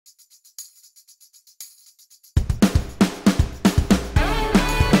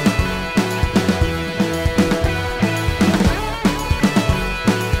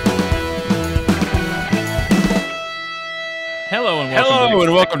Hello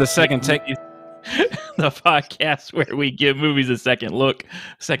and welcome to Second Take, the podcast where we give movies a second look,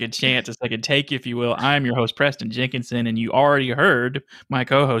 second chance, a second take, if you will. I'm your host, Preston Jenkinson, and you already heard my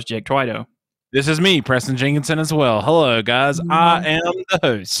co-host, Jake Twido. This is me, Preston Jenkinson, as well. Hello, guys. I am the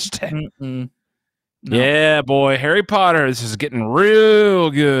host. No. Yeah, boy. Harry Potter. This is getting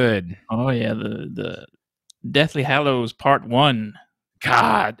real good. Oh, yeah. The Deathly Hallows Part 1.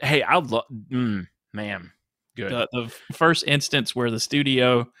 God. Hey, I love... man. Good. The first instance where the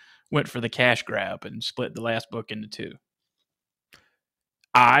studio went for the cash grab and split the last book into two.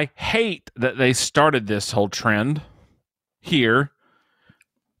 I hate that they started this whole trend here.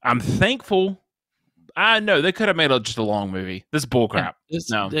 I'm thankful. I know they could have made just a long movie. This is bullcrap.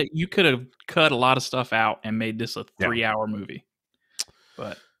 No, you could have cut a lot of stuff out and made this a 3-hour movie.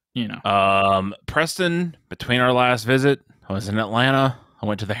 But you know, Preston. Between our last visit, I was in Atlanta. I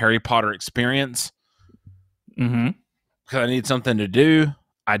went to the Harry Potter experience. Because I need something to do.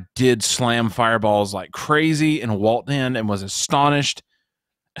 I did slam fireballs like crazy and walked in and was astonished.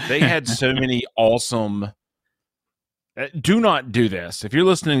 They had so many awesome. Do not do this. If you're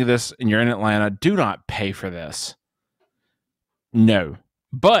listening to this and you're in Atlanta, do not pay for this. No.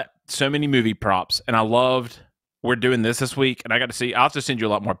 But so many movie props. And I loved, we're doing this week. And I got to see, I'll have to send you a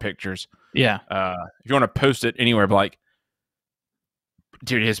lot more pictures. Yeah. If you want to post it anywhere, but like,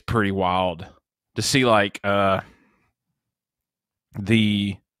 dude, it's pretty wild to see like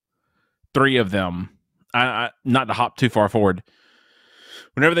the three of them. Not to hop too far forward.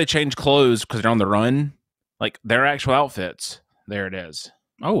 Whenever they change clothes because they're on the run, like their actual outfits, there it is.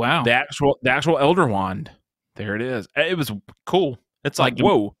 Oh wow! The actual Elder Wand, there it is. It was cool. It's like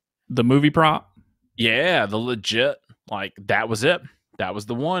whoa, the movie prop. Yeah, the legit. Like that was it. That was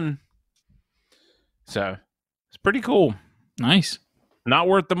the one. So it's pretty cool. Nice. Not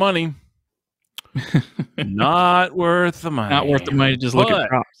worth the money. Not worth the money. Not worth the money. Just look at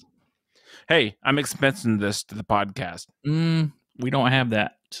props. Hey, I'm expensing this to the podcast. We don't have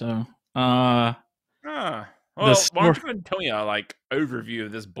that, so. Well, why don't you go and tell me a overview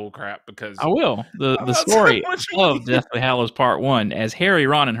of this bullcrap? Because I will. The story of Deathly Hallows Part 1, as Harry,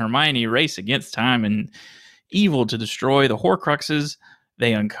 Ron, and Hermione race against time and evil to destroy the horcruxes,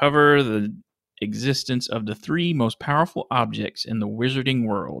 they uncover the existence of the three most powerful objects in the wizarding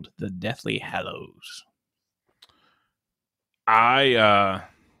world, the Deathly Hallows.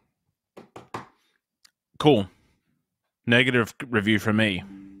 Cool. Negative review from me.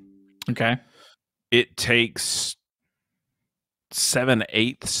 Okay. It takes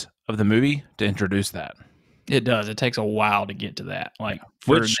 7/8 of the movie to introduce that. It does. It takes a while to get to that.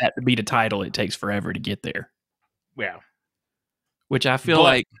 For that to be the title, it takes forever to get there. Yeah. Which I feel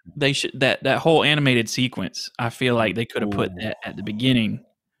like they should that whole animated sequence. I feel like they could have put that at the beginning.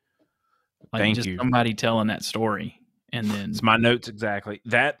 Thank you. Somebody telling that story, and then it's my notes exactly.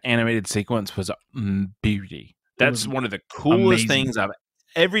 That animated sequence was beauty. That's one of the coolest things I've.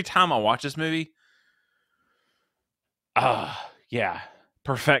 Every time I watch this movie, yeah,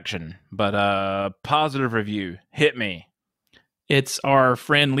 perfection. But positive review hit me. It's our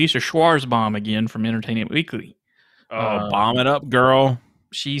friend Lisa Schwarzbaum again from Entertainment Weekly. Bomb it up, girl.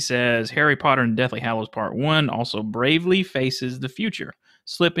 She says Harry Potter and Deathly Hallows Part 1 also bravely faces the future,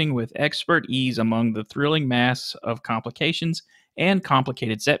 slipping with expert ease among the thrilling mass of complications and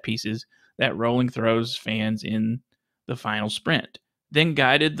complicated set pieces that Rowling throws fans in the final sprint, then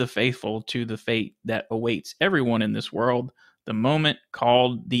guided the faithful to the fate that awaits everyone in this world, the moment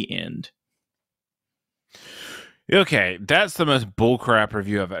called the end. Okay, that's the most bullcrap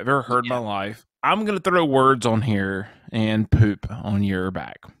review I've ever heard in my life. I'm going to throw words on here and poop on your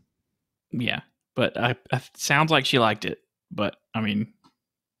back. Yeah, but I sounds like she liked it. But, I mean,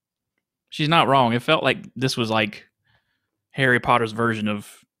 she's not wrong. It felt like this was like Harry Potter's version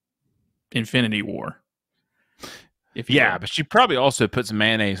of Infinity War. But she probably also put some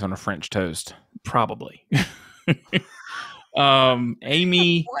mayonnaise on a French toast. Probably.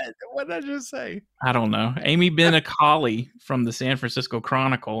 Amy, what did I just say? I don't know. Amy Benacali from the San Francisco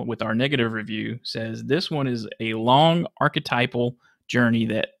Chronicle with our negative review says this one is a long archetypal journey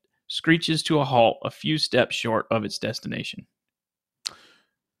that screeches to a halt a few steps short of its destination.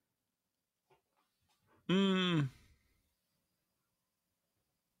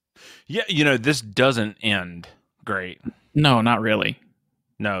 Yeah, this doesn't end great. No, not really.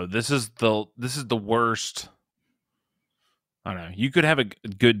 No, this is the worst. I don't know. You could have a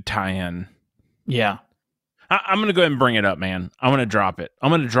good tie-in. Yeah. I'm going to go ahead and bring it up, man. I'm going to drop it. I'm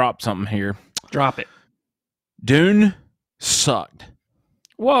going to drop something here. Drop it. Dune sucked.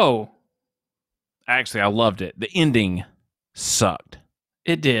 Whoa. Actually, I loved it. The ending sucked.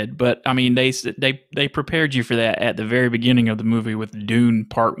 It did, but I mean, they prepared you for that at the very beginning of the movie with Dune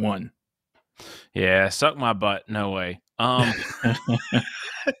Part 1. Yeah, suck my butt. No way.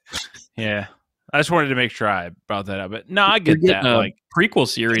 Yeah. I just wanted to make sure I brought that up. But no, I We're get getting that. a Like prequel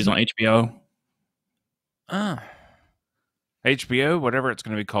series on HBO. HBO, whatever it's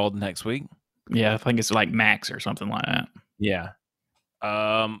going to be called next week. Yeah, I think it's like Max or something like that. Yeah.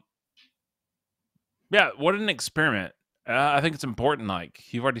 Yeah, what an experiment. I think it's important.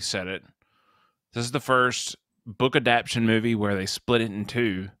 Like, you've already said it. This is the first book adaptation movie where they split it in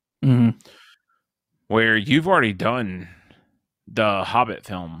two. Mm-hmm. Where you've already done the Hobbit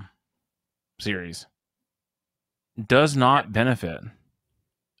film series. Does not benefit.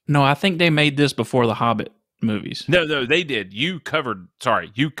 No, I think they made this before the Hobbit movies. No, they did. You covered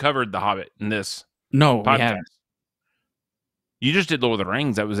the Hobbit in this No, podcast. we haven't. You just did Lord of the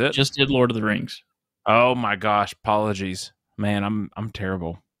Rings. That was it. Just did Lord of the Rings. Oh my gosh, apologies, man. I'm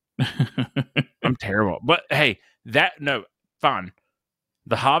terrible. I'm terrible. But hey, fine.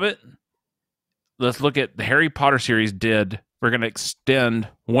 The Hobbit. Let's look at the Harry Potter series. We're going to extend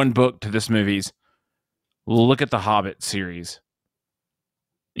one book to this movie's. Look at the Hobbit series.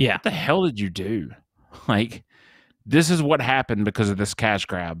 Yeah. What the hell did you do? Like, this is what happened because of this cash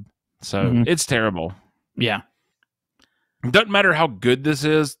grab. So it's terrible. Yeah. It doesn't matter how good this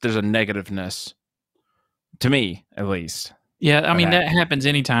is. There's a negativeness. To me, at least. Yeah, I mean that happens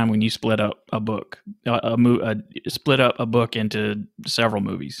anytime when you split up a book, split up a book into several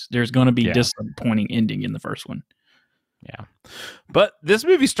movies. There's going to be a disappointing ending in the first one. Yeah, but this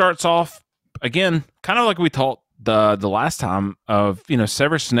movie starts off again, kind of like we talked the last time. Of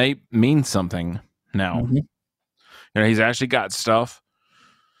Severus Snape means something now. He's actually got stuff.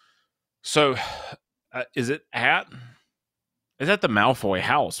 So, is it at the Malfoy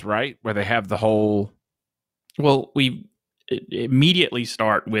house, right, where they have the whole? Well, we immediately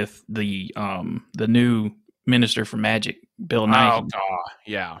start with the new Minister for Magic, Bill Nighy. Oh God,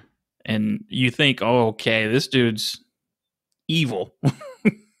 yeah. And you think, oh, okay, this dude's evil.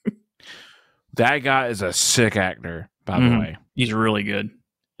 That guy is a sick actor, by the way. He's really good.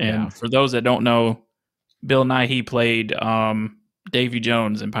 And for those that don't know, Bill Nighy played Davy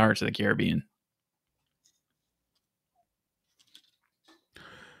Jones in Pirates of the Caribbean.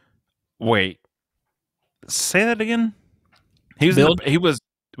 Wait. Say that again.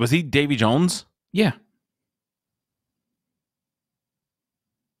 Was he Davy Jones? Yeah.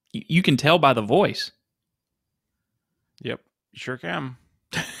 You can tell by the voice. Yep, sure can.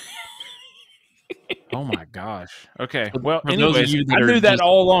 Oh my gosh. Okay. Well, anyways, I knew that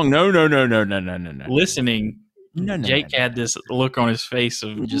all along. No. Listening. Jake had this look on his face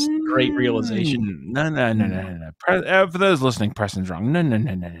of just great realization. No. For those listening, Preston's wrong.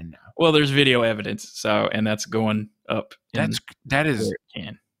 No. Well, there's video evidence, and that's going up. That is.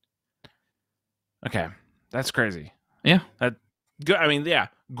 Can. Okay, that's crazy. Yeah. I mean, yeah,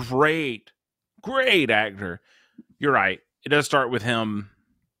 great actor. You're right. It does start with him.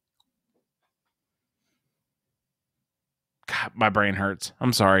 God, my brain hurts.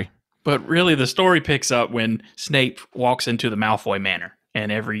 I'm sorry. But really, the story picks up when Snape walks into the Malfoy Manor,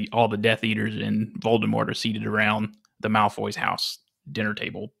 and all the Death Eaters and Voldemort are seated around the Malfoy's house dinner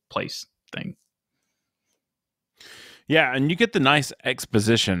table place thing. Yeah, and you get the nice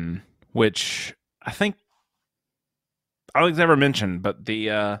exposition, which I think Alex never mentioned, but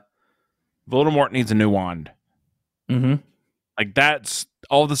the Voldemort needs a new wand. Like, that's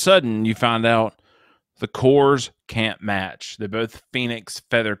all of a sudden you find out the cores can't match. They're both Phoenix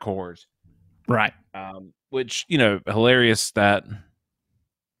feather cores. Right. Which, hilarious that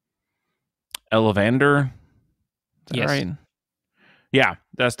Ollivander. Is that right? Yeah,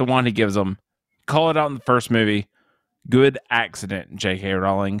 that's the one he gives them. Call it out in the first movie. Good accident, J.K.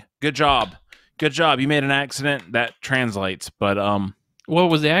 Rowling. Good job. You made an accident that translates, but what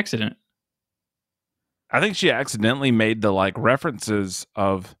was the accident? I think she accidentally made the references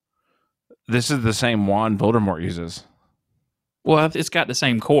of this is the same wand Voldemort uses. Well, it's got the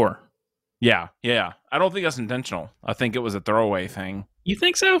same core. Yeah. I don't think that's intentional. I think it was a throwaway thing. You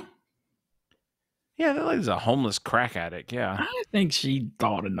think so? Yeah, that lady's a homeless crack addict. Yeah, I think she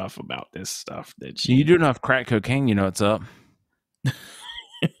thought enough about this stuff that you do enough crack cocaine, it's up.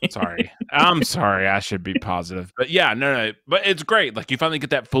 Sorry, I'm sorry. I should be positive, but yeah, no. But it's great. Like, you finally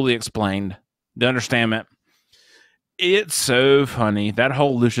get that fully explained. The understandment. It's so funny. That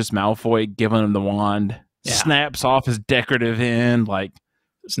whole Lucius Malfoy giving him the wand snaps off his decorative end,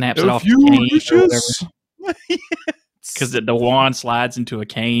 snaps it off the cane because the wand slides into a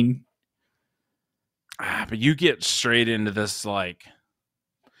cane. But you get straight into this, do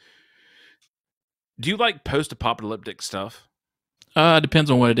you like post-apocalyptic stuff? Depends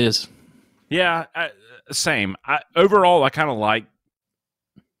on what it is. Yeah, same. Overall, I kind of like.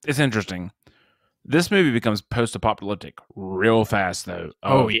 It's interesting. This movie becomes post-apocalyptic real fast, though.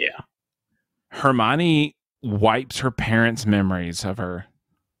 Oh yeah. Hermione wipes her parents' memories of her,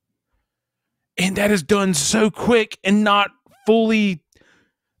 and that is done so quick and not fully.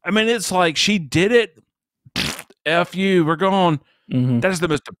 I mean, it's like she did it. F you, we're gone. Mm-hmm. That is the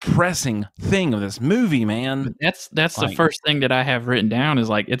most depressing thing of this movie, man. That's the first thing that I have written down is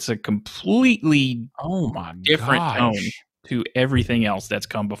like it's a completely different tone to everything else that's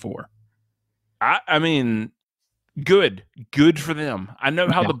come before. I mean, good for them. I know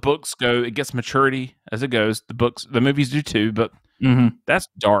how the books go. It gets maturity as it goes. The movies do too, but that's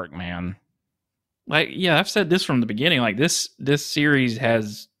dark, man. Like, yeah, I've said this from the beginning. Like this series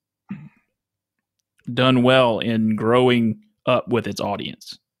has done well in growing up with its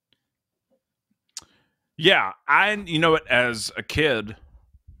audience. Yeah, you know what? As a kid,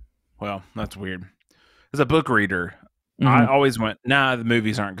 well, that's weird. As a book reader, I always went, nah, the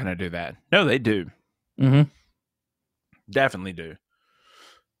movies aren't going to do that. No, they do. Definitely do.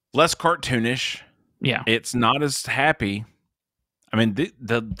 Less cartoonish. Yeah. It's not as happy. I mean,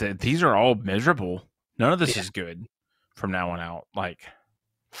 these are all miserable. None of this is good from now on out.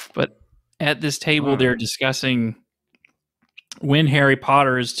 But at this table, they're discussing when Harry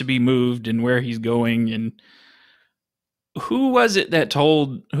Potter is to be moved and where he's going, and who was it that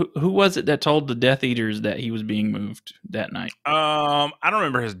told the Death Eaters that he was being moved that night? I don't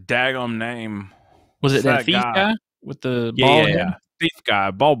remember his daggum name. Was it that thief guy with the ball head? Yeah, thief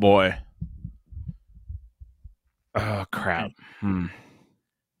guy, ball boy. Oh crap.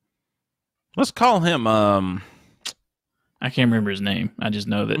 Let's call him. I can't remember his name. I just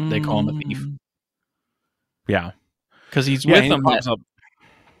know that they call him a thief. Yeah, because he's with them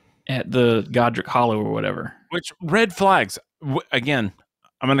at the Godric Hollow or whatever. Which red flags again?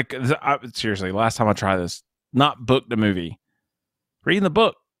 Seriously. Last time I try this, not book the movie, reading the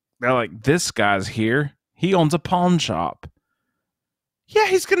book. They're like, this guy's here. He owns a pawn shop. Yeah,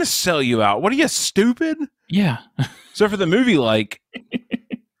 he's gonna sell you out. What are you, stupid? Yeah. So for the movie,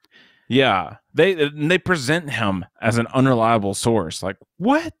 yeah, they present him as an unreliable source. Like,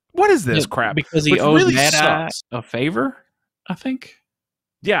 what? What is this crap? Because he owes Mad Eye a favor, I think.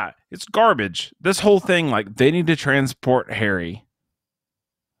 Yeah, it's garbage. This whole thing, they need to transport Harry.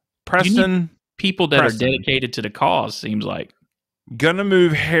 Preston, people that are dedicated to the cause, seems like. Gonna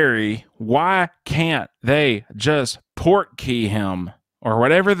move Harry. Why can't they just port key him or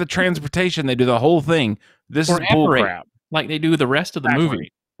whatever the transportation they do the whole thing? This is bullcrap. Like they do the rest of the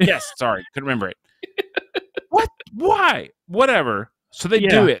movie. Yes, sorry, couldn't remember it. What? Why? Whatever. So they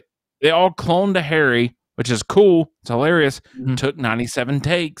do it. They all clone to Harry, which is cool. It's hilarious. Took 97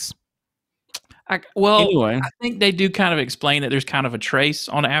 takes. Anyway, I think they do kind of explain that there's kind of a trace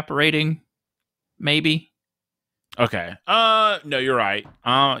on apparating, maybe. Okay. No, you're right.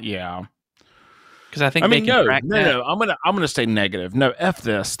 Yeah. Because I think no. I'm gonna stay negative. No, F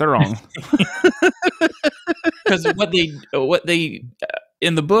this. They're wrong. Because what they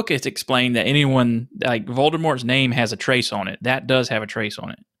in the book, it's explained that anyone like Voldemort's name has a trace on it. That does have a trace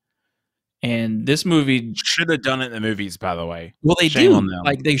on it. And this movie should have done it in the movies, by the way. Well, they do.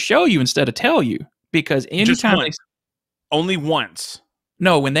 Like they show you instead of tell you, because anytime only once.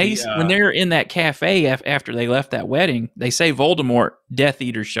 No, when they're in that cafe after they left that wedding, they say Voldemort, Death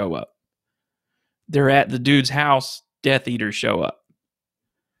Eaters show up. They're at the dude's house, Death Eaters show up.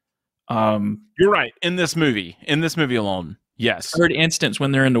 You're right. In this movie alone, yes. Third instance,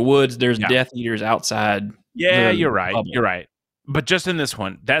 when they're in the woods, there's Death Eaters outside. Yeah, you're right. Bubble. You're right. But just in this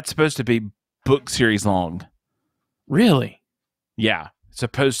one, that's supposed to be book series long. Really? Yeah, it's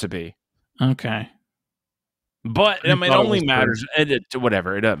supposed to be. Okay. But I mean, it only matters.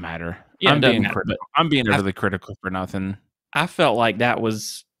 Whatever, it doesn't matter. Yeah, I'm being critical. I'm being overly critical for nothing. I felt like that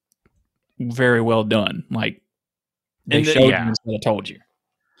was very well done. Like they showed you instead of told you.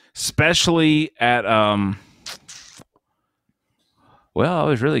 Especially at well, I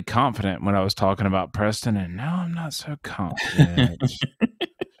was really confident when I was talking about Preston, and now I'm not so confident.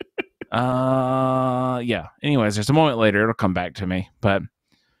 Yeah. Anyways, there's a moment later, it'll come back to me. But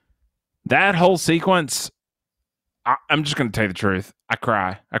that whole sequence, I'm just gonna tell you the truth. I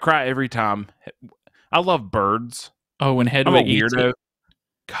cry every time. I love birds. Oh, when Hedwig eats it.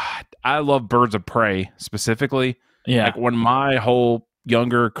 God, I love Birds of Prey specifically. Yeah. Like when my whole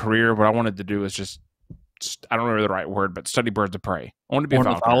younger career, what I wanted to do is just I don't remember the right word, but study birds of prey. I want to be an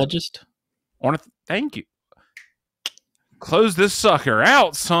ornithologist. Thank you. Close this sucker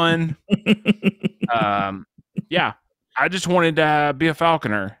out, son. Yeah, I just wanted to be a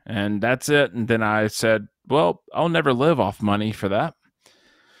falconer, and that's it. And then I said, well, I'll never live off money for that.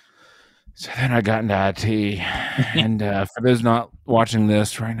 So then I got into IT. And for those not watching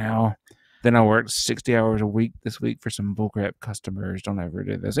this right now, then I worked 60 hours a week this week for some bullcrap customers. Don't ever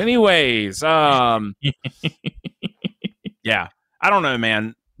do this. Anyways, yeah. I don't know,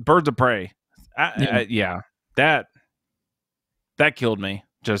 man. Birds of Prey. Yeah. That killed me.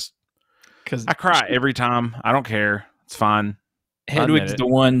 Just because I cry every time. I don't care. It's fine. Hedwig's the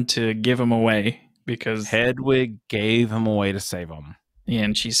one to give him away because Hedwig gave him away to save him. Yeah,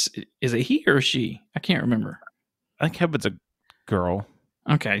 and is it he or she? I can't remember. I think Hedwig's a girl.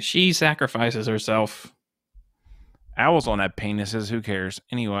 Okay, she sacrifices herself. Owls don't have penises. Who cares?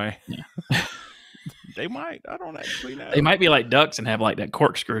 Anyway. Yeah. They might. I don't actually know. They might be like ducks and have like that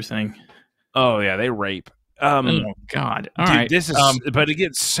corkscrew thing. Oh, yeah. They rape. Oh, God. All dude, right. This is, but it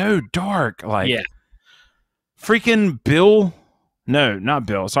gets so dark. Like, yeah. Freaking Bill. No, not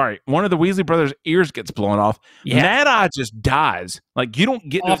Bill. Sorry. One of the Weasley brothers' ears gets blown off. Yeah. Mad Eye just dies. Like, you don't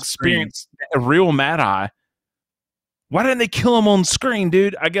get to experience a real Mad Eye. Why didn't they kill him on screen,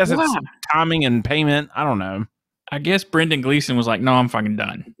 dude? I guess it's timing and payment. I don't know. I guess Brendan Gleeson was like, no, I'm fucking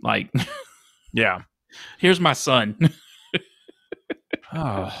done. Like, yeah. Here's my son.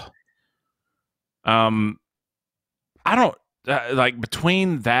 Oh. I don't, like,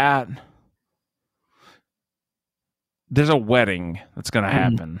 between that, there's a wedding that's going to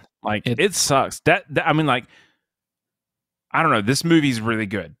happen. Like, it sucks. I mean, like, I don't know. This movie's really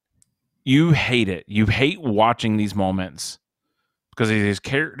good. You hate it. You hate watching these moments because of these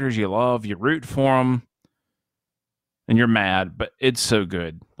characters you love. You root for them, and you're mad. But it's so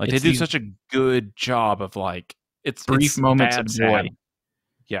good. Like, they do such a good job of like it's brief moments of joy.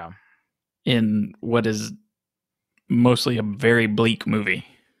 Yeah, in what is mostly a very bleak movie.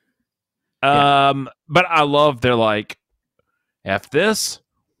 But I love they're like, F this.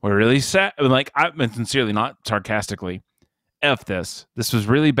 We're really sad. I mean, like, I mean, sincerely, not sarcastically. F this. This was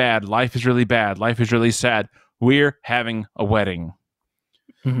really bad. Life is really bad. Life is really sad. We're having a wedding.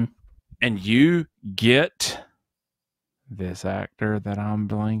 Mm-hmm. And you get this actor that I'm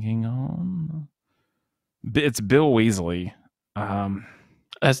blanking on. It's Bill Weasley.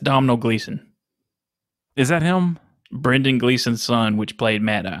 That's Domhnall Gleeson. Is that him? Brendan Gleeson's son, which played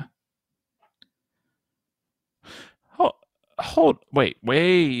Mad Eye. Wait.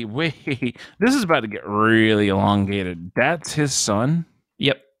 This is about to get really elongated. That's his son?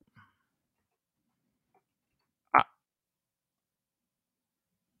 Yep. All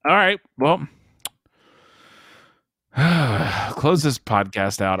right. Well, close this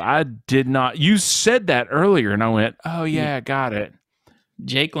podcast out. I did not. You said that earlier, and I went, oh, yeah, got it.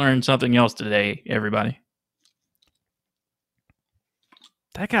 Jake learned something else today, everybody.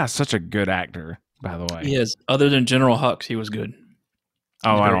 That guy's such a good actor, by the way. He is. Other than General Hux, he was good.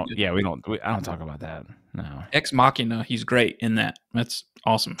 I don't. Good. Yeah, I don't talk about that. No. Ex Machina, he's great in that. That's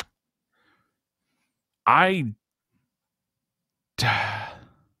awesome. I'm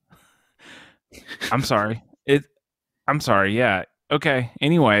sorry. I'm sorry. Yeah. Okay.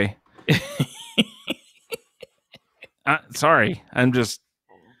 Anyway. Sorry. I'm just.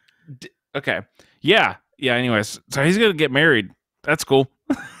 Okay. Yeah. Yeah. Anyways, so he's gonna get married. That's cool.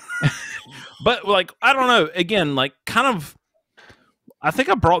 But like, I don't know. Again, like, kind of. I think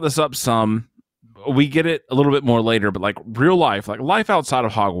I brought this up some. We get it a little bit more later, but like real life, like life outside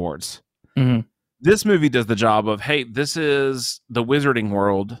of Hogwarts. Mm-hmm. This movie does the job of, hey, this is the wizarding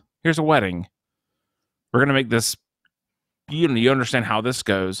world. Here's a wedding. We're gonna make this. You understand how this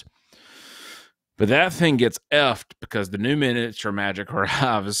goes. But that thing gets effed because the new miniature magic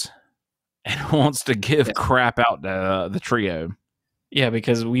arrives and wants to give crap out to the trio. Yeah,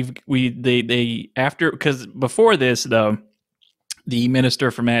 because because before this though, the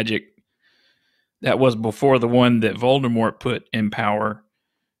Minister for Magic, that was before the one that Voldemort put in power,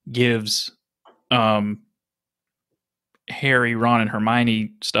 gives Harry, Ron, and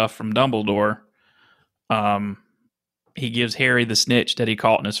Hermione stuff from Dumbledore. He gives Harry the snitch that he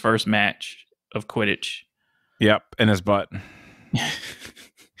caught in his first match of Quidditch. Yep, in his butt.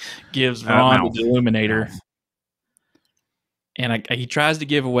 Gives Ron the Illuminator. And he tries to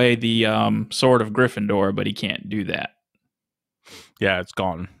give away the Sword of Gryffindor, but he can't do that. Yeah, it's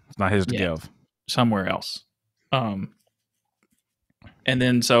gone. It's not his to give. Somewhere else. And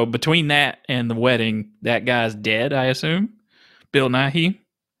then, so between that and the wedding, that guy's dead, I assume. Bill Nighy.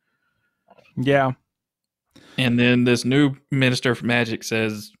 Yeah. And then this new Minister for Magic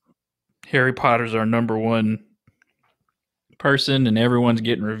says Harry Potter's our number one person, and everyone's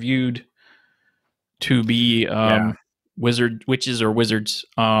getting reviewed to be witches or wizards.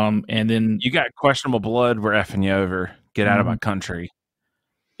 And then you got questionable blood. We're effing you over. Get out of my country.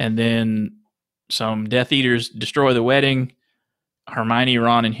 And then some Death Eaters destroy the wedding. Hermione,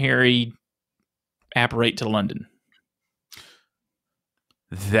 Ron, and Harry apparate to London.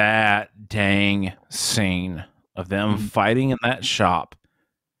 That dang scene of them fighting in that shop,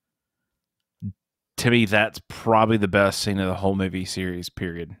 to me, that's probably the best scene of the whole movie series,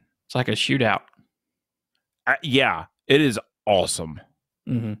 period. It's like a shootout. Yeah, it is awesome.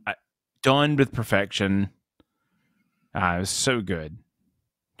 Done with perfection. It was so good.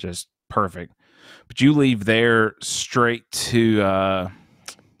 Just perfect. But you leave there straight to...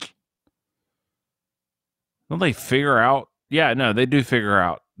 don't they figure out? Yeah, no, they do figure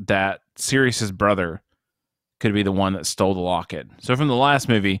out that Sirius's brother could be the one that stole the locket. So from the last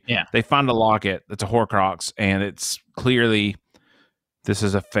movie, they find a locket that's a horcrux, and it's clearly this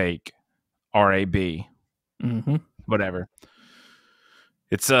is a fake RAB. Whatever.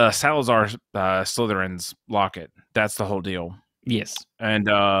 It's Salazar Slytherin's locket. That's the whole deal. Yes. And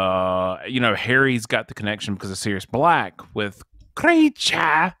Harry's got the connection because of Sirius Black with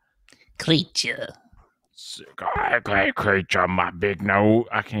Creature. Creature, my big no.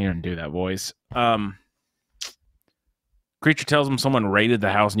 I can't even do that voice. Creature tells him someone raided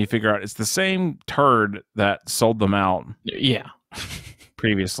the house, and you figure out it's the same turd that sold them out. Yeah.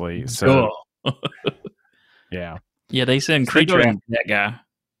 Previously. So yeah. Yeah, they send Creature after that guy.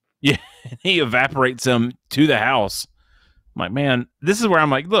 Yeah, he evaporates him to the house. I'm like, man, this is where I'm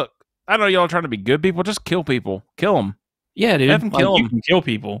like, look, I know y'all are trying to be good people. Just kill people. Kill them. Yeah, dude. Have them kill them. You can kill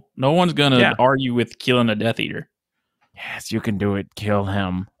people. No one's going to argue with killing a Death Eater. Yes, you can do it. Kill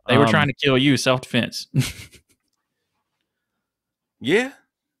him. They were trying to kill you. Self-defense. Yeah.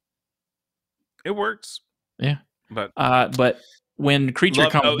 It works. Yeah. But when Creature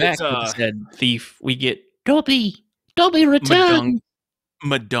comes back with said thief, we get Dobby. Dobby return.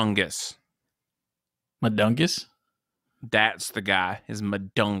 Madungus. Madungus? That's the guy. Is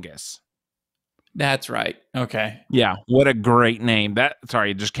Madungus. That's right. Okay. Yeah. What a great name.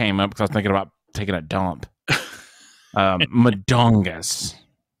 It just came up because I was thinking about taking a dump. Madungus.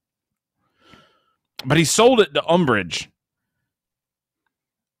 But he sold it to Umbridge.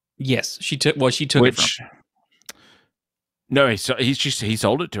 Yes, she took it from. No, he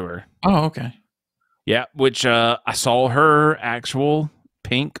sold it to her. Oh, okay. Yeah, which I saw her actual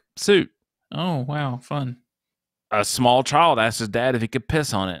pink suit. Oh, wow, fun. A small child asked his dad if he could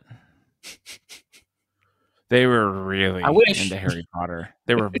piss on it. They were really into Harry Potter.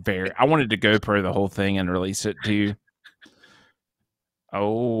 They were I wanted to GoPro the whole thing and release it to you.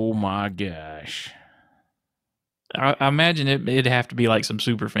 Oh my gosh. I imagine it'd have to be like some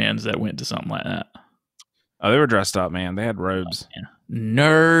super fans that went to something like that. Oh, they were dressed up, man. They had robes. Oh, yeah.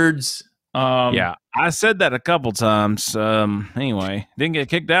 Nerds. Yeah, I said that a couple times. Anyway, didn't get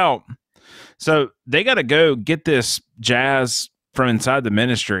kicked out. So they got to go get this jazz from inside the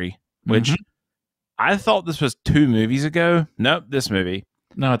ministry, which I thought this was 2 movies ago. Nope, this movie.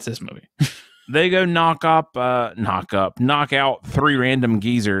 No, it's this movie. They go knock out 3 random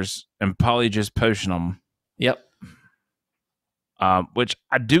geezers and Polly just potion them. Yep. Which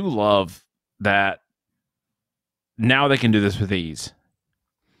I do love that now they can do this with ease.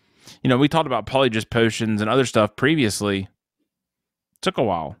 You know, we talked about polyjuice potions and other stuff previously. Took a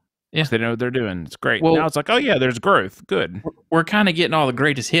while. Yeah. They know what they're doing. It's great. Well, now it's like, oh yeah, there's growth. Good. We're kind of getting all the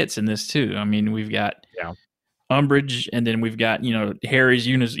greatest hits in this too. I mean, we've got Umbridge, and then we've got, Harry's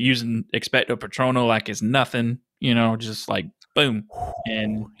using Expecto Patrono like it's nothing, just like boom.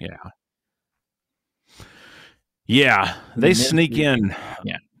 And yeah, they sneak in.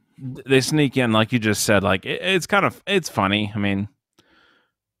 Yeah. They sneak in, like you just said, like it's funny. I mean,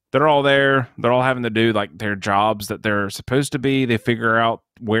 they're all there. They're all having to do like their jobs that they're supposed to be. They figure out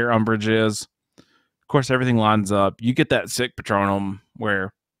where Umbridge is. Of course, everything lines up. You get that sick Patronum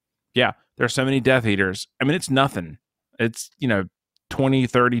where, there's so many Death Eaters. I mean, it's nothing. It's, 20,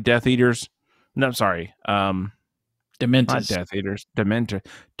 30 Death Eaters. No, sorry. Dementors. Not Death Eaters.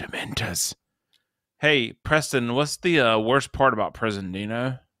 Dementors. Hey, Preston, what's the worst part about prison? Do you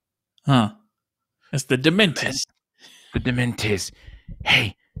know? Huh. It's the Dementors. The Dementors.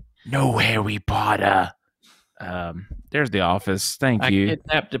 Hey, no Harry Potter. There's the office. Thank you. I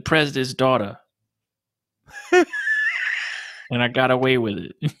kidnapped the president's daughter. And I got away with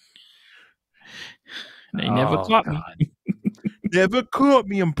it. They never caught me. Never caught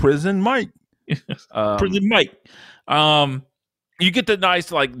me in prison, Mike. Prison Mike. You get the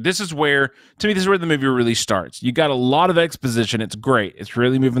nice, this is where the movie really starts. You got a lot of exposition. It's great. It's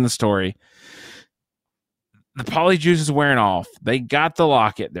really moving the story. The polyjuice is wearing off. They got the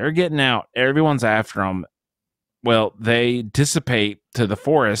locket. They're getting out. Everyone's after them. Well, they dissipate to the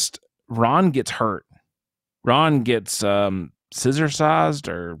forest. Ron gets hurt. Ron gets scissor-sized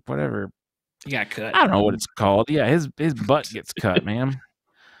or whatever. He got cut. I don't know what it's called. Yeah, his butt gets cut, man.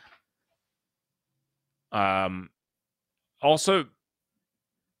 Also,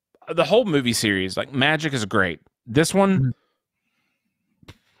 the whole movie series, like magic is great. This one,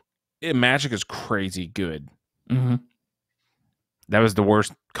 magic is crazy good. Mm-hmm. That was the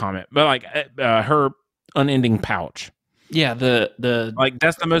worst comment, but like her unending pouch. Yeah, the like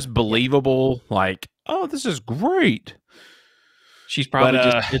that's the most believable. Like, oh, this is great. She's probably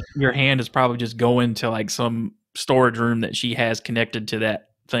your hand is probably just going to like some storage room that she has connected to that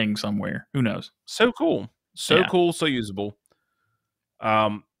thing somewhere. Who knows? So cool. So cool, so usable.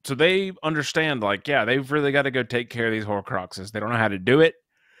 So they understand, like, yeah, they've really got to go take care of these horcruxes. They don't know how to do it.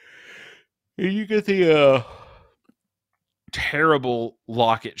 And you get the terrible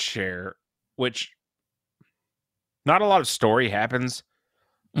locket share, which not a lot of story happens.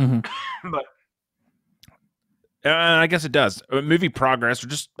 Mm-hmm. But I guess it does. Movie progress, or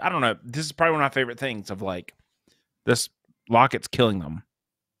just, I don't know. This is probably one of my favorite things of like, this locket's killing them.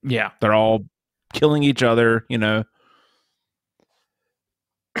 Yeah. They're all killing each other, you know.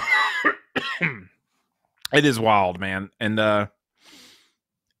 It is wild, man. And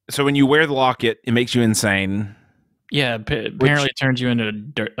so when you wear the locket, it makes you insane. Yeah, apparently it turns you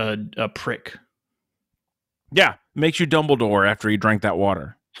into a prick. Yeah, makes you Dumbledore after he drank that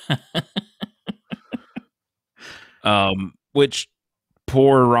water. Which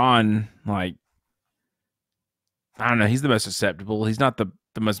poor Ron, like, I don't know, he's the most susceptible. He's not the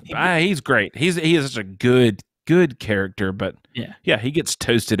most. He's great. He is such a good character, but yeah, he gets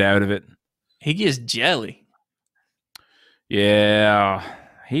toasted out of it. He gets jelly. Yeah,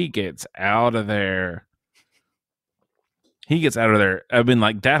 he gets out of there. I mean,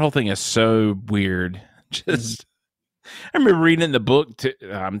 like, that whole thing is so weird. Just, I remember reading in the book.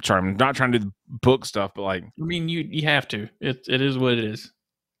 I'm not trying to do the book stuff, but like, I mean, you have to. It is what it is.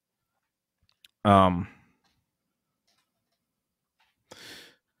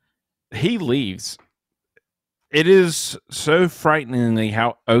 He leaves. It is so frighteningly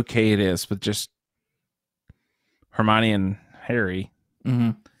how okay it is with just Hermione and Harry.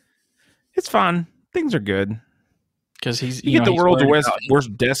 Mm-hmm. It's fine. Things are good. Because you get the world's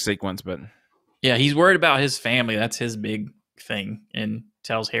worst death sequence, but yeah, he's worried about his family. That's his big thing, and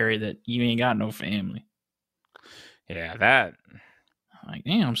tells Harry that you ain't got no family. Yeah, that. Like,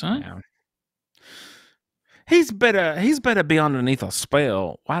 damn, son. Yeah. He's better be underneath a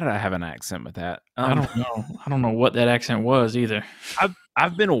spell. Why did I have an accent with that? I don't know. I don't know what that accent was either.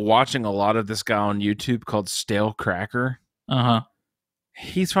 I've been watching a lot of this guy on YouTube called Stale Cracker. Uh-huh.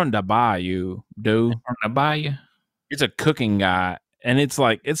 He's from the Bayou, dude. From the Bayou? He's a cooking guy, and it's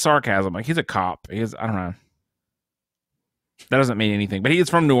like, it's sarcasm. Like, he's a cop. I don't know. That doesn't mean anything, but he is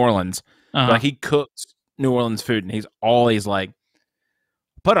from New Orleans. Uh-huh. Like, he cooks New Orleans food, and he's always like,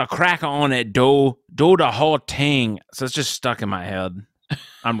 put a cracker on it, do the whole thing. So it's just stuck in my head.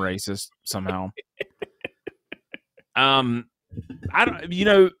 I'm racist somehow. I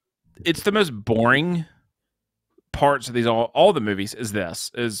don't, it's the most boring parts of these all the movies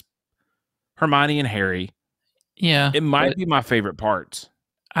is Hermione and Harry. Yeah. It might be my favorite parts.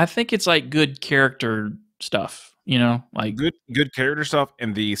 I think it's like good character stuff, like good character stuff,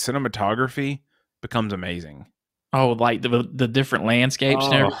 and the cinematography becomes amazing. Oh, like the different landscapes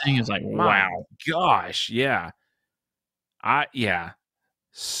and everything is like, wow. Gosh, yeah.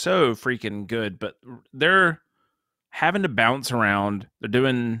 So freaking good, but they're having to bounce around. They're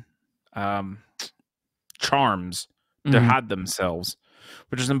doing charms to hide themselves,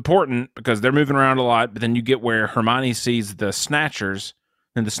 which is important because they're moving around a lot, but then you get where Hermione sees the Snatchers,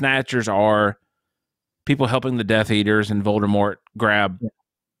 and the Snatchers are people helping the Death Eaters and Voldemort grab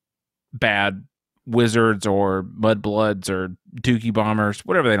bad wizards or mudbloods or dookie bombers,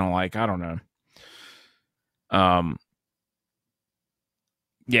 whatever they don't like. I don't know.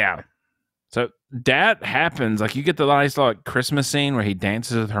 Yeah. So that happens. Like, you get the nice like Christmas scene where he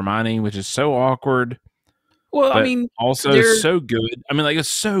dances with Hermione, which is so awkward. Well, I mean, also so good. I mean, like, it's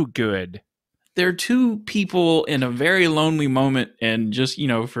so good. They're two people in a very lonely moment, and just,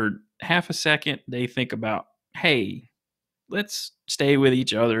 for half a second, they think about, hey, let's stay with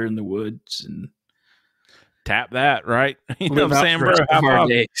each other in the woods and tap that, right? You know what I'm saying, bro?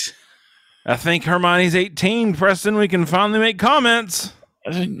 I think Hermione's 18, Preston. We can finally make comments.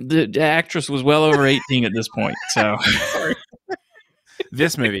 The actress was well over 18 at this point, so.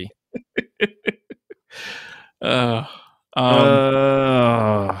 This movie.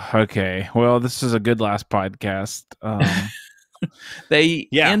 Okay. Well, this is a good last podcast. They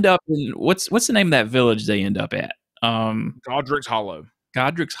end up in what's the name of that village they end up at? Godric's Hollow.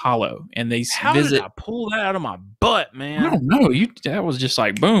 Godric's Hollow, and they How did I pull that out of my butt, man? I don't know. That was just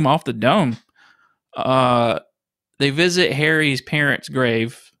like boom off the dome. They visit Harry's parents'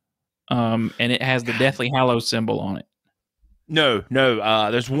 grave, and it has the Deathly Hallows symbol on it. No.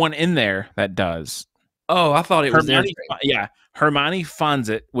 There's one in there that does. Oh, I thought it was there. Yeah, Hermione finds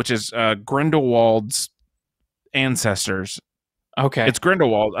it, which is Grindelwald's ancestors. Okay. It's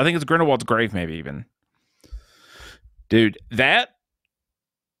Grindelwald. I think it's Grindelwald's grave, maybe even. Dude,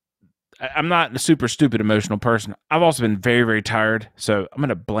 I'm not a super stupid emotional person. I've also been very, very tired, so I'm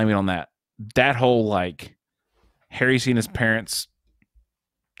gonna blame it on that. That whole like Harry seeing his parents'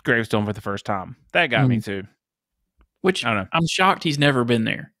 gravestone for the first time. That got me too. Which I don't know. I'm shocked he's never been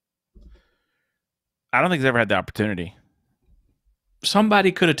there. I don't think he's ever had the opportunity.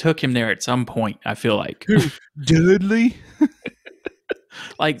 Somebody could have took him there at some point, I feel like. Dudley?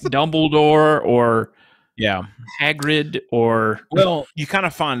 Like Dumbledore or Hagrid or... Well, you kind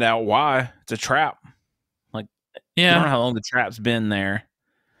of find out why. It's a trap. Like, I don't know how long the trap's been there.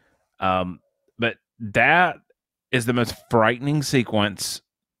 But that is the most frightening sequence.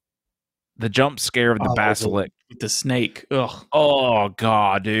 The jump scare of the basilisk. With the snake. Ugh. Oh,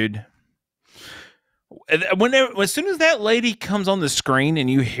 God, dude. As soon as that lady comes on the screen and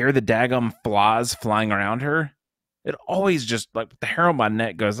you hear the daggum flies flying around her, it always just, like, the hair on my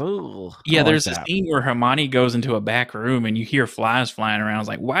neck goes, oh. Yeah, there's a scene where Hermione goes into a back room and you hear flies flying around. It's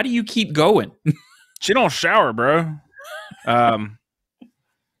like, why do you keep going? She don't shower, bro. And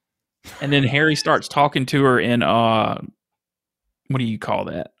then Harry starts talking to her in, what do you call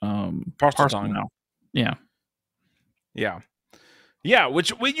that? Parseltongue. Yeah. Yeah, which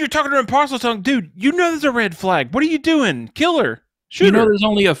when you're talking to her in Parseltongue, dude, you know there's a red flag. What are you doing? Kill her. Shoot her. There's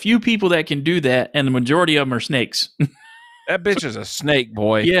only a few people that can do that, and the majority of them are snakes. That bitch is a snake,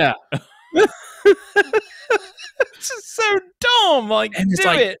 boy. Yeah. This is so dumb. Like, and it's do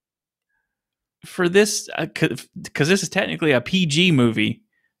it. For this, because this is technically a PG movie.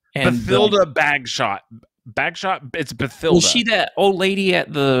 And Bathilda Bagshot. Bagshot, it's Bathilda. Was she that old lady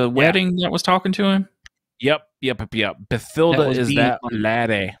at the wedding that was talking to him? Yep. Bathilda is that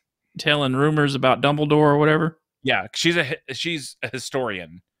laddie. Telling rumors about Dumbledore or whatever? Yeah, she's a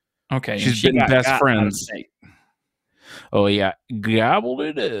historian. Okay. She's been best friends. Oh, yeah. Gobbled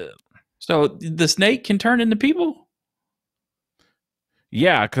it up. So the snake can turn into people?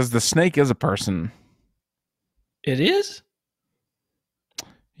 Yeah, because the snake is a person. It is?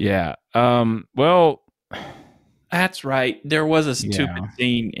 Yeah. Well... That's right. There was a stupid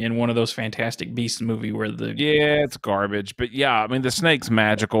scene in one of those Fantastic Beasts movie where Yeah, it's garbage. But yeah, I mean, the snake's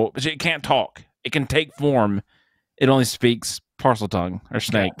magical. But it can't talk. It can take form. It only speaks Parseltongue or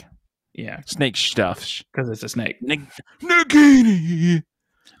snake. Yeah. Snake stuff. Because it's a snake. Nagini.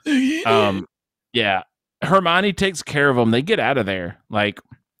 Yeah. Hermione takes care of them. They get out of there. Like,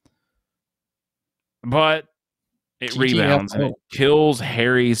 but it rebounds and it kills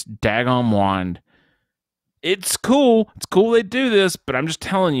Harry's daggone wand. It's cool. It's cool they do this, but I'm just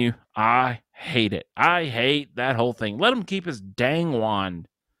telling you, I hate it. I hate that whole thing. Let him keep his dang wand.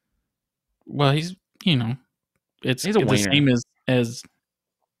 Well, he's it's a the same as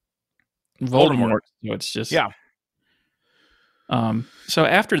Voldemort. So it's just So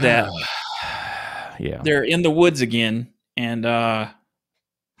after that, they're in the woods again, and a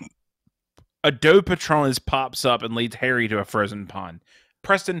doe Patronus pops up and leads Harry to a frozen pond.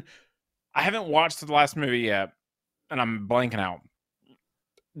 Preston, I haven't watched the last movie yet, and I'm blanking out.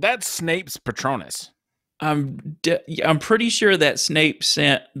 That's Snape's Patronus. I'm pretty sure that Snape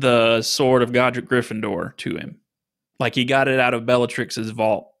sent the sword of Godric Gryffindor to him. Like he got it out of Bellatrix's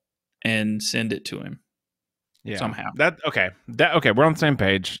vault and sent it to him. Yeah, somehow. Okay, we're on the same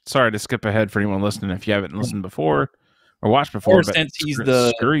page. Sorry to skip ahead for anyone listening if you haven't listened before or watched before. Or since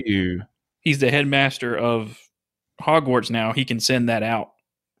screw you. He's the headmaster of Hogwarts now. He can send that out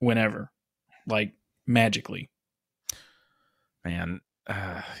whenever. Like magically, man.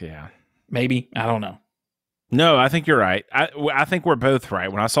 Yeah, maybe, I don't know. No, I think you're right. I think we're both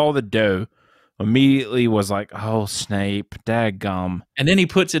right. When I saw the doe, immediately was like, "Oh, Snape, daggum!" And then he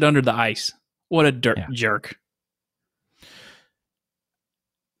puts it under the ice. What a jerk!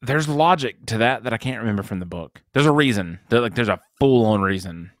 There's logic to that I can't remember from the book. There's a reason. There's a full-on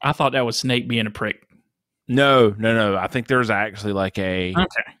reason. I thought that was Snape being a prick. No. I think there's actually like a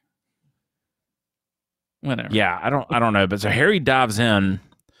whatever. Yeah, I don't know. But so Harry dives in.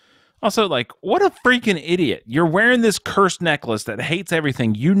 Also, like, what a freaking idiot. You're wearing this cursed necklace that hates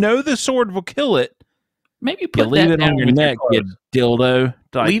everything. You know the sword will kill it. Maybe put leave it on your neck, you dildo.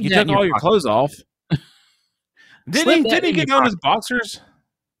 Like, you took all your clothes off. Didn't he get on his boxers?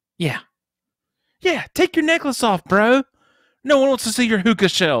 Yeah. Yeah, take your necklace off, bro. No one wants to see your hookah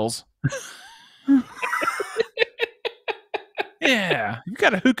shells. Yeah, you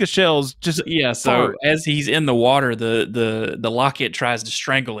got a hookah shells just Yeah, so fart. as he's in the water, the locket tries to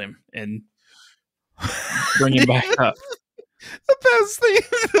strangle him and bring him back up. The best thing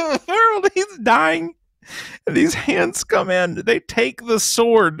in the world. He's dying. And these hands come in. They take the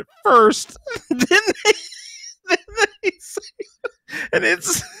sword first. Then they and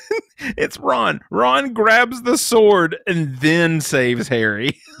it's Ron. Ron grabs the sword and then saves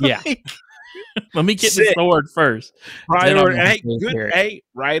Harry. Yeah. Like, Let me get the sword first. Priority. Hey, good. Hey,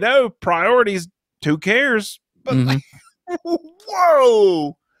 righto. Priorities. Who cares? But like,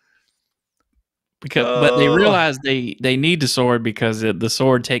 whoa. But they realize they need the sword because the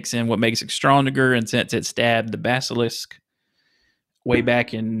sword takes in what makes it stronger, and since it stabbed the basilisk way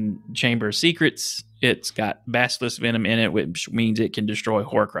back in Chamber of Secrets, it's got basilisk venom in it, which means it can destroy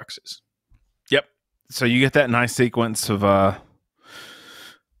horcruxes. Yep. So you get that nice sequence of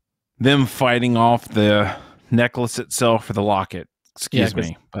them fighting off the necklace itself for the locket. Excuse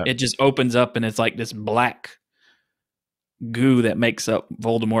me. But it just opens up and it's like this black goo that makes up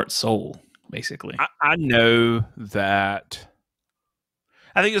Voldemort's soul, basically. I know that.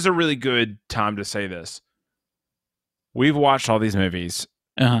 I think it's a really good time to say this. We've watched all these movies.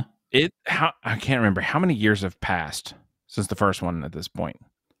 Uh-huh. I can't remember how many years have passed since the first one at this point.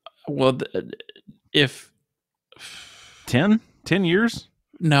 Well, if 10 years?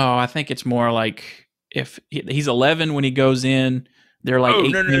 No, I think it's more like if he's 11 when he goes in, they're like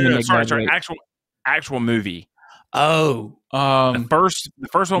 18 when they sorry, actual movie. Oh, the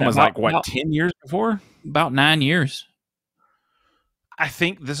first one was like what, 10 years before? About 9 years. I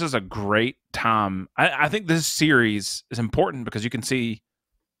think this is a great time. I think this series is important because you can see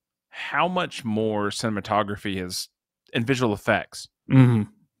how much more cinematography and visual effects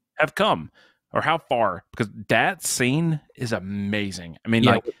have come, or how far. Because that scene is amazing. I mean,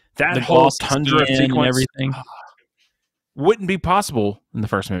 like that whole tundra sequence, everything wouldn't be possible in the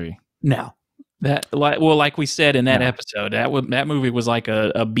first movie. No, like we said in that episode, that movie was like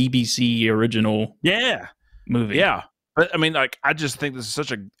a BBC original. Yeah, movie. Yeah. But I mean, like, I just think this is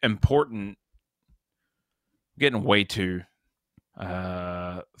such an important, getting way too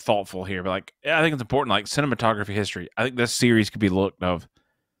thoughtful here, but like, I think it's important, like cinematography history. I think this series could be look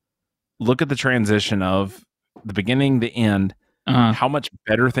at the transition of the beginning, the end, how much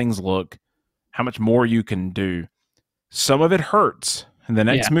better things look, how much more you can do. Some of it hurts. In the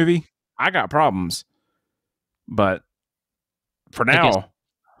next movie, I got problems. But for now,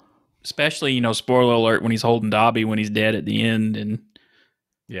 especially, spoiler alert, when he's holding Dobby when he's dead at the end, and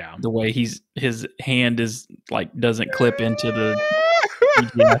the way his hand is like doesn't clip into the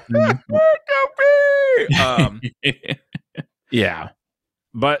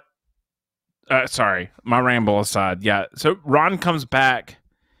but sorry, my ramble aside. So Ron comes back.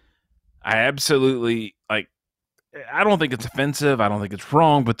 I absolutely I don't think it's offensive, I don't think it's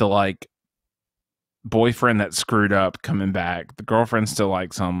wrong, but the like boyfriend that screwed up coming back, the girlfriend still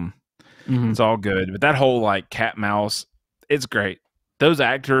likes him. It's all good. But that whole like cat mouse, it's great. Those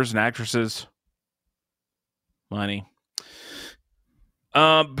actors and actresses, money.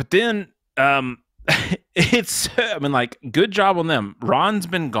 But then it's, I mean, like, good job on them. Ron's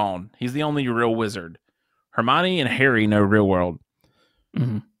been gone. He's the only real wizard. Hermione and Harry know real world.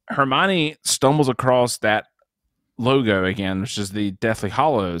 Hermione stumbles across that logo again, which is the Deathly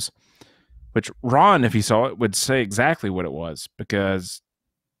Hallows, which Ron, if he saw it, would say exactly what it was, because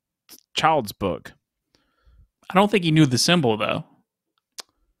child's book. I don't think he knew the symbol though.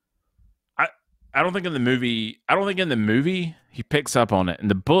 I don't think in the movie he picks up on it. In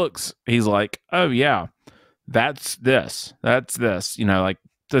the books, he's like, "Oh yeah, that's this, like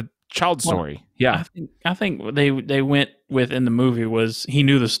the child story." Yeah, I think they went with in the movie was he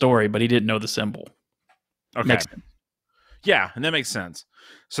knew the story, but he didn't know the symbol. Okay, makes sense. Yeah, and that makes sense.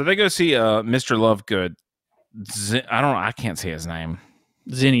 So they go see Mr. Lovegood. I can't say his name.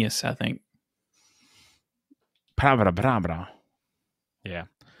 Zinnius, I think. Yeah.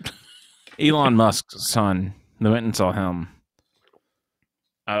 Elon Musk's son. They went and saw him.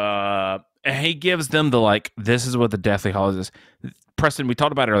 And he gives them the this is what the Deathly Hallows is. Preston, we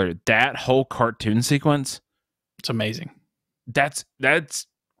talked about it earlier. That whole cartoon sequence. It's amazing. That's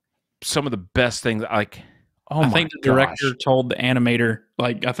some of the best things. I think the director told the animator,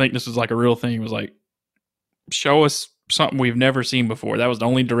 I think this is a real thing. He was like, show us something we've never seen before. That was the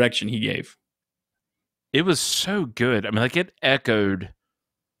only direction he gave. It was so good. I mean, it echoed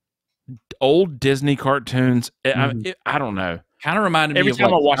old Disney cartoons. I don't know. Kind of reminded me every of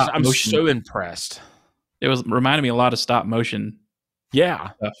time I watched it, I'm so impressed. It reminded me a lot of stop motion. Yeah.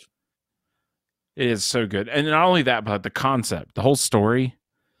 Stuff. It is so good. And not only that, but the concept, the whole story.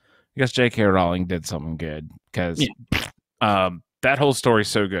 I guess J.K. Rowling did something good because That whole story's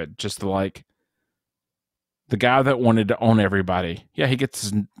so good. Just the guy that wanted to own everybody. Yeah, he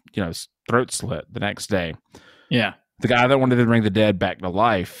gets his throat slit the next day. Yeah. The guy that wanted to bring the dead back to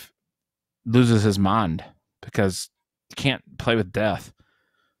life loses his mind because you can't play with death.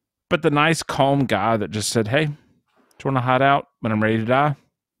 But the nice, calm guy that just said, hey, do you want to hide out when I'm ready to die?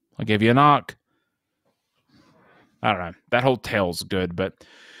 I'll give you a knock. I don't know. That whole tale's good, but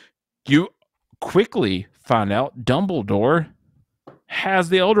you quickly find out Dumbledore has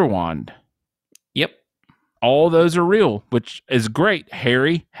the Elder Wand. Yep. All those are real, which is great.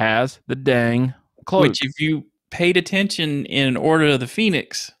 Harry has the dang cloak. Which, if you paid attention in Order of the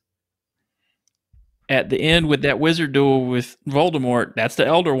Phoenix, at the end with that wizard duel with Voldemort, that's the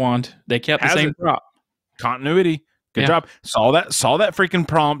Elder Wand. They kept the same prop. Continuity. Good job. Saw that freaking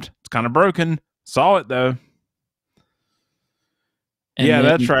prompt. It's kind of broken. Saw it though. And yeah,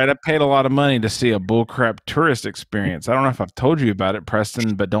 that's right. I paid a lot of money to see a bullcrap tourist experience. I don't know if I've told you about it,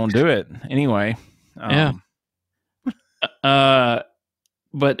 Preston, but don't do it. Anyway. Yeah.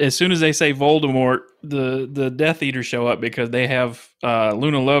 But as soon as they say Voldemort, the Death Eaters show up because they have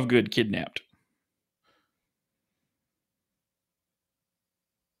Luna Lovegood kidnapped.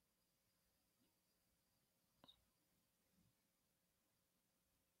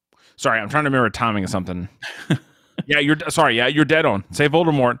 Sorry, I'm trying to remember timing of something. You're dead on. Say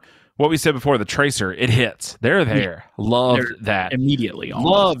Voldemort. What we said before, the tracer, it hits. They're there. Yeah. Loved that. Immediately.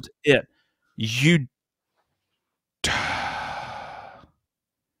 Almost. Loved it.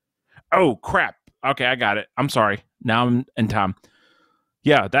 Oh, crap. Okay, I got it. I'm sorry. Now I'm in time.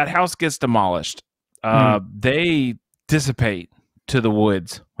 Yeah, that house gets demolished. They dissipate to the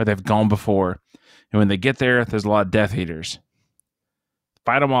woods where they've gone before. And when they get there's a lot of Death Eaters.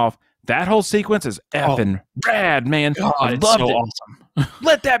 Fight them off. That whole sequence is effing rad, man. God, I loved it. Awesome.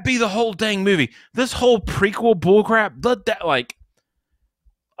 Let that be the whole dang movie. This whole prequel bullcrap, let that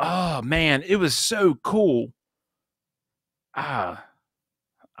oh man, it was so cool. I'm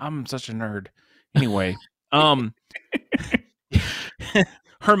such a nerd. Anyway,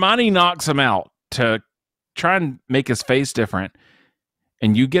 Hermione knocks him out to try and make his face different,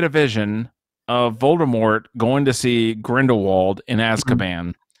 and you get a vision of Voldemort going to see Grindelwald in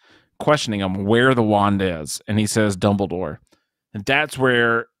Azkaban, questioning him where the wand is, and he says Dumbledore. And that's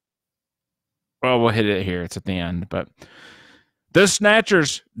where, we'll hit it here. It's at the end, but the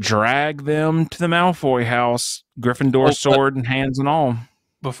Snatchers drag them to the Malfoy house, Gryffindor sword and hands and all.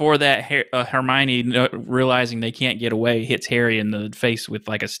 Before that, Hermione, realizing they can't get away, hits Harry in the face with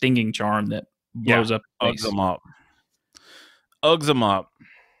a stinging charm that blows up. Uggs him up.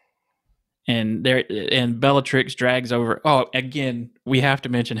 And Bellatrix drags over. Oh, again, we have to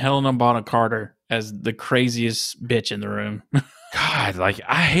mention Helena Bonham Carter as the craziest bitch in the room. God, I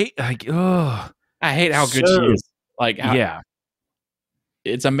hate how good she is.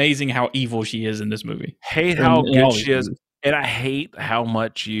 It's amazing how evil she is in this movie. Hate how good she is, and I hate how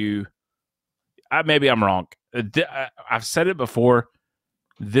much maybe I'm wrong. I've said it before.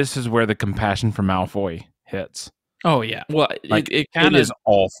 This is where the compassion for Malfoy hits. Oh yeah, well, it is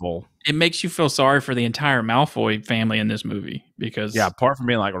awful. It makes you feel sorry for the entire Malfoy family in this movie because apart from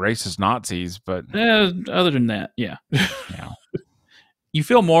being racist Nazis, but other than that, you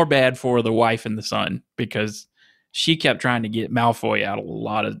feel more bad for the wife and the son because she kept trying to get Malfoy out of a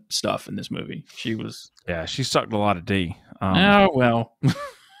lot of stuff in this movie. She sucked a lot of D. Well,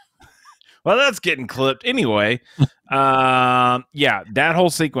 that's getting clipped anyway. That whole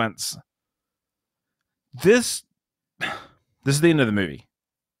sequence. This is the end of the movie.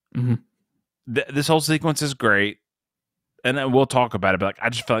 Mm-hmm. This whole sequence is great, and then we'll talk about it. But I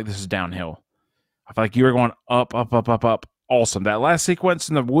just feel like this is downhill. I feel like you were going up, up, up, up, up. Awesome. That last sequence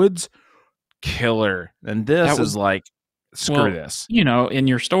in the woods, killer. And this is screw this. In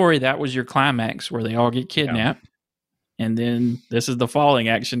your story, that was your climax where they all get kidnapped, and then this is the falling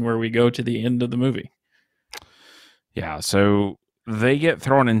action where we go to the end of the movie. Yeah. So they get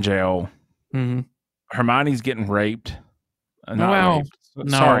thrown in jail. Mm-hmm. Hermione's getting raped. No,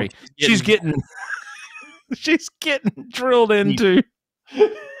 sorry. She's getting drilled into.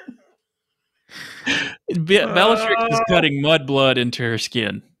 Bellatrix is cutting mud blood into her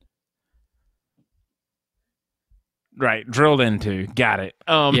skin. Right, drilled into. Got it.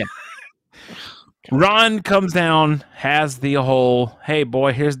 Ron comes down, has the whole, hey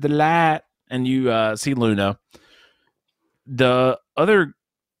boy, here's the light, and you see Luna. The other,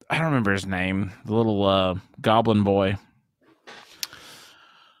 I don't remember his name, the little goblin boy.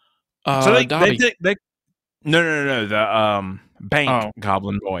 So they no, the bank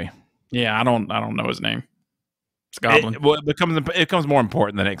goblin boy. Yeah, I don't know his name. It's Goblin. It becomes more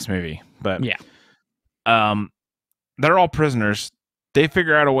important in the next movie, but they're all prisoners. They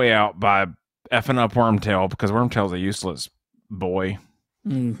figure out a way out by effing up Wormtail because Wormtail's a useless boy.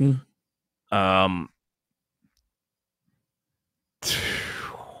 Mm-hmm. God,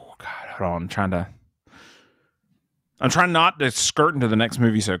 hold on. I'm trying not to skirt into the next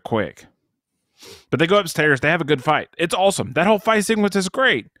movie so quick. But they go upstairs. They have a good fight. It's awesome. That whole fight sequence is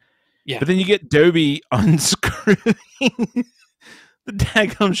great. Yeah. But then you get Dobby unscrewing the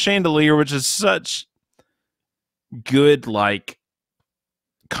daggum chandelier, which is such good, like,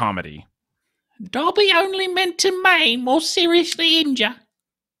 comedy. Dobby only meant to maim or seriously injure.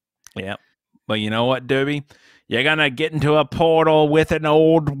 Yeah. But you know what, Dobby? You're going to get into a portal with an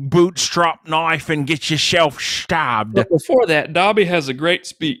old bootstrap knife and get yourself stabbed. But before that, Dobby has a great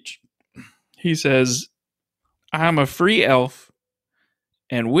speech. He says, I'm a free elf,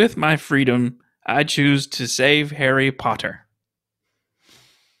 and with my freedom, I choose to save Harry Potter.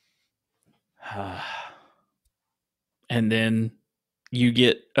 And then you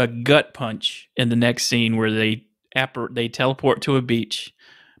get a gut punch in the next scene where they teleport to a beach.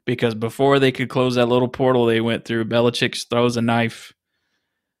 Because before they could close that little portal they went through, Bellatrix throws a knife,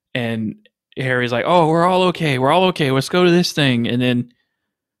 and Harry's like, oh, we're all okay. Let's go to this thing. And then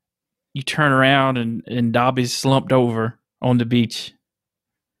you turn around, and Dobby's slumped over on the beach.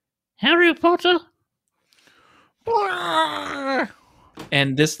 Harry Potter?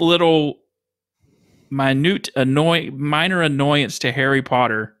 And this little minor annoyance to Harry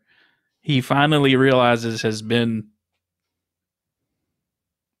Potter, he finally realizes has been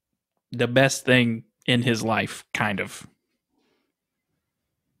the best thing in his life, kind of.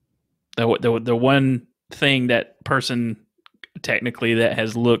 The one thing that person technically that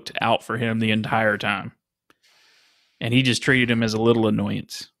has looked out for him the entire time. And he just treated him as a little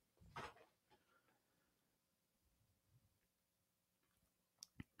annoyance.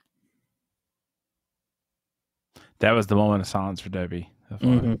 That was the moment of silence for Dobby.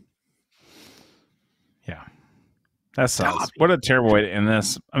 Mm-hmm. Yeah. That sucks. Dobby. What a terrible way to end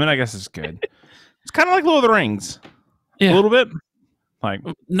this. I mean, I guess it's good. It's kind of like Lord of the Rings. Yeah. A little bit. Like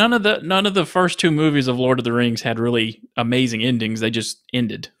none of the first two movies of Lord of the Rings had really amazing endings. They just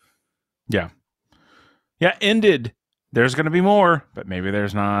ended. Yeah. Yeah, ended. There's going to be more, but maybe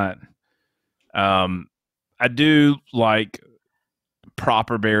there's not. I do like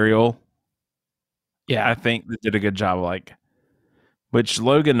proper burial. Yeah, I think they did a good job. Like, which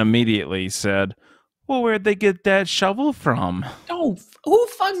Logan immediately said, well, where'd they get that shovel from? Oh, who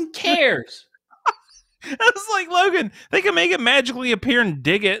fucking cares? I was like, Logan, they can make it magically appear and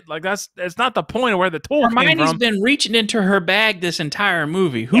dig it. Like, that's not the point of where the tool came from. Hermione's been reaching into her bag this entire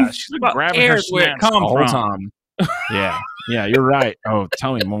movie. Who she's been grabbing her where it comes the whole from? Time. Yeah, you're right. Oh,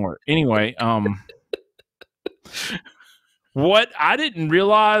 tell me more. Anyway, what I didn't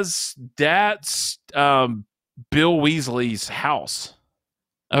realize that's Bill Weasley's house.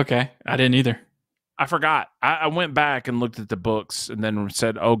 Okay, I didn't either. I forgot. I went back and looked at the books and then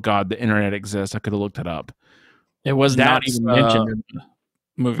said, oh, God, the internet exists. I could have looked it up. It was not even mentioned in the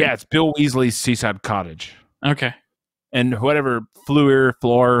movie. Yeah, it's Bill Weasley's Seaside Cottage. Okay. And whatever, Fleur,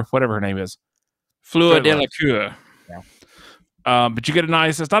 whatever her name is. Fleur de la Cour. Yeah. But you get a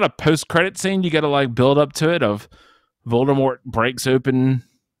nice, it's not a post-credit scene. You got to like build up to it of Voldemort breaks open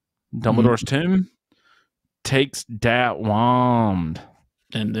Dumbledore's tomb, takes that wand.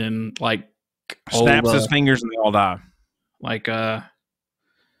 And then like snaps his fingers and they all die. Like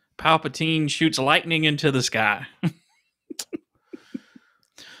Palpatine shoots lightning into the sky.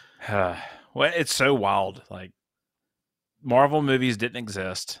 Well, it's so wild. Like Marvel movies didn't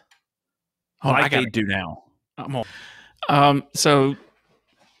exist. Like they do now. So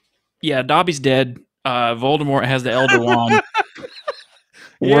yeah, Dobby's dead. Voldemort has the Elder Wand.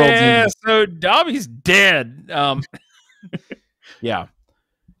 So Dobby's dead. Yeah.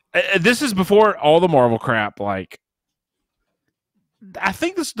 This is before all the Marvel crap. Like, I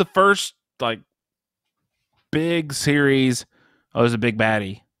think this is the first like big series. Oh, it was a big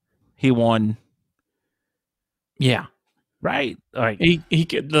baddie. He won. Yeah, right. Like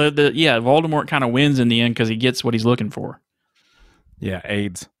Voldemort kind of wins in the end because he gets what he's looking for. Yeah,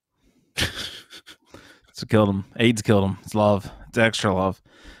 AIDS. So killed him. AIDS killed him. It's love. It's extra love.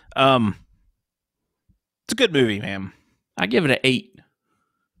 It's a good movie, man. I give it an 8.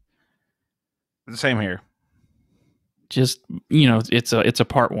 The same here. Just, it's a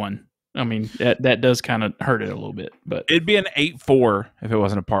part 1. I mean, that does kind of hurt it a little bit, but it'd be an 8-4 if it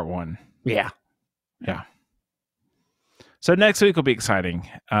wasn't a part 1. Yeah. So next week will be exciting.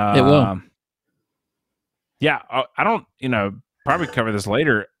 It will. Yeah, I don't, probably cover this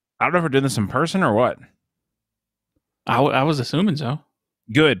later. I don't know if we're doing this in person or what. I was assuming so.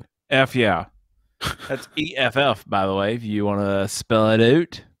 Good. F yeah. That's EFF, by the way, if you want to spell it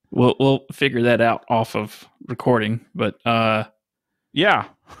out. We'll figure that out off of recording, but Yeah.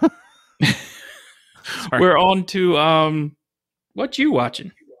 we're on to what you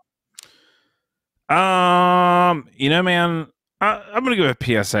watching? Man, I'm gonna give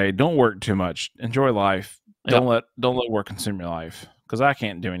a PSA. Don't work too much. Enjoy life. Yep. Don't let work consume your life, because I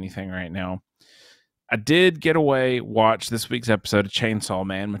can't do anything right now. I did get away watch this week's episode of Chainsaw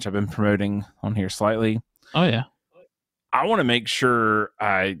Man, which I've been promoting on here slightly. Oh yeah. I want to make sure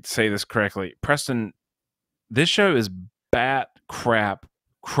I say this correctly. Preston, this show is bat crap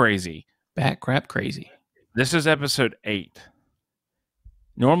crazy. Bat crap crazy. This is episode 8.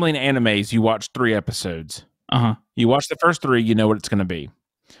 Normally in animes, you watch 3 episodes. You watch the first 3, you know what it's going to be.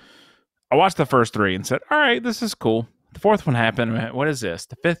 I watched the first 3 and said, all right, this is cool. The 4th one happened. I went, what is this?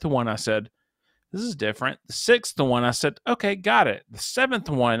 The 5th one, I said, this is different. The 6th one, I said, okay, got it. The 7th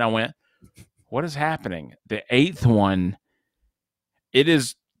one, I went, what is happening? The 8th one, it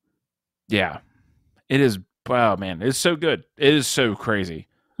is, wow, man, it's so good. It is so crazy.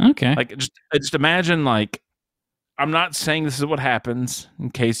 Okay. Like, just imagine, like, I'm not saying this is what happens in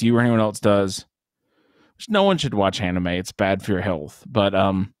case you or anyone else does. No one should watch anime. It's bad for your health. But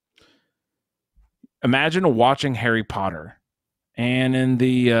imagine watching Harry Potter. And in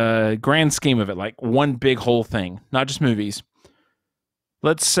the grand scheme of it, like one big whole thing, not just movies.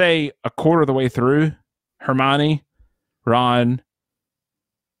 Let's say a quarter of the way through, Hermione, Ron,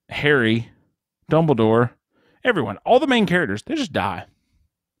 Harry, Dumbledore, everyone, all the main characters, they just die.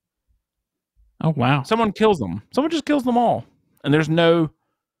 Oh, wow. Someone kills them. Someone just kills them all. And there's no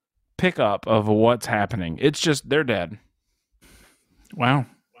pickup of what's happening. It's just they're dead. Wow.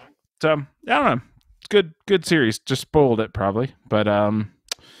 So, I don't know. Good series. Just spoiled it probably. But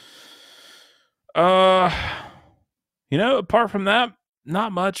apart from that,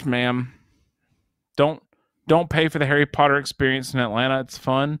 not much, ma'am. Don't pay for the Harry Potter experience in Atlanta. It's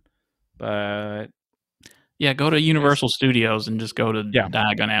fun. But yeah, go to Universal Studios and just go to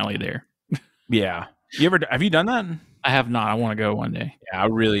Diagon Alley there. Yeah. Have you done that? I have not. I want to go one day. Yeah, I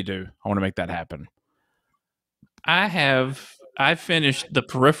really do. I want to make that happen. I finished The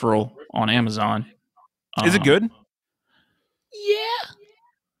Peripheral on Amazon. Is it good? Yeah.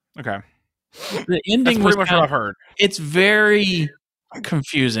 Okay. The ending That's pretty much what I've heard. It's very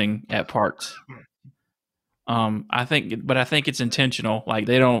confusing at parts. I think it's intentional. Like,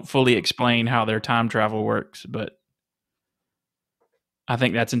 they don't fully explain how their time travel works, but I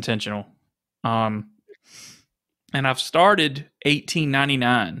think that's intentional. And I've started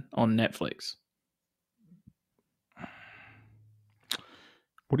 1899 on Netflix.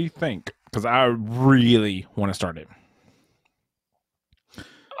 What do you think? Because I really want to start it.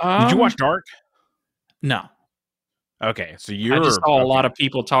 Did you watch Dark? No. Okay, so I just saw a lot of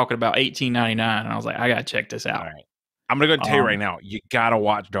people talking about 1899, and I was like, I gotta check this out. All right. I'm gonna go and tell you right now, you gotta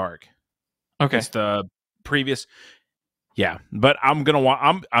watch Dark. Okay. It's the previous. Yeah, but I'm gonna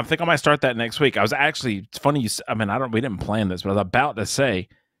watch. I think I might start that next week. I was actually. It's funny. We didn't plan this, but I was about to say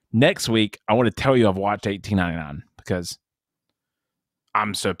next week. I want to tell you I've watched 1899 because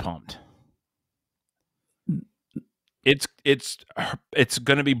I'm so pumped. It's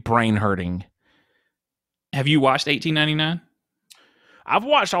gonna be brain hurting. Have you watched 1899? I've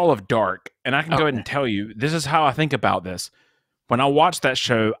watched all of Dark, and I can go ahead and tell you this is how I think about this. When I watch that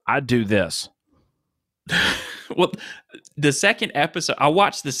show, I do this. Well, the second episode, I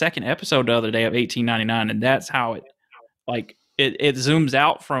watched the second episode the other day of 1899, and that's how it zooms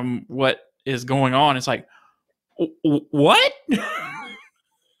out from what is going on. It's like, what?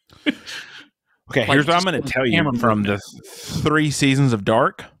 Okay, here's what I'm going to tell you from the 3 seasons of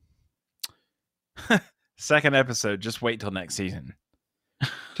Dark. Second episode, just wait till next season.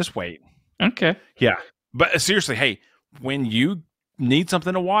 Just wait. Okay. Yeah. But seriously, hey, when you need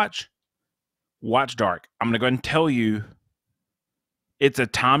something to watch Dark. I'm going to go ahead and tell you it's a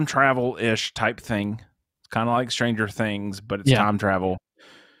time travel-ish type thing. It's kind of like Stranger Things, but it's time travel.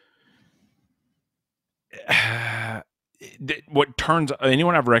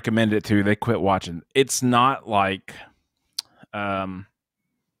 Anyone I've recommended it to, they quit watching. It's not like, I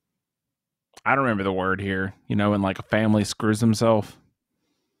don't remember the word here, when like a family screws themselves.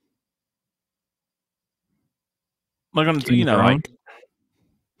 Like, like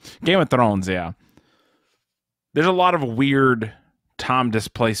Game of Thrones, yeah. There's a lot of weird time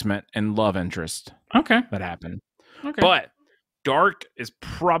displacement and love interest that happen. Okay. But Dark is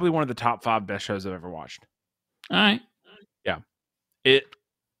probably one of the top 5 best shows I've ever watched. All right. Yeah.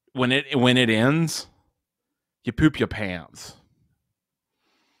 When it ends, you poop your pants.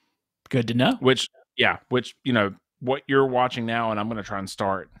 Good to know. Which what you're watching now, and I'm going to try and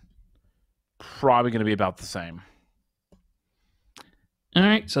start probably going to be about the same. All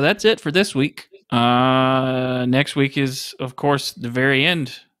right, so that's it for this week. Next week is, of course, the very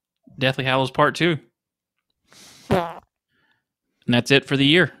end, Deathly Hallows Part 2. And that's it for the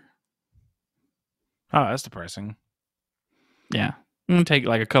year. Oh, that's depressing. Yeah. I'm going to take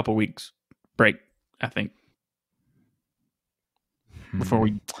like a couple weeks break, I think, before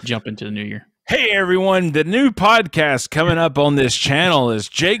we jump into the new year. Hey, everyone. The new podcast coming up on this channel is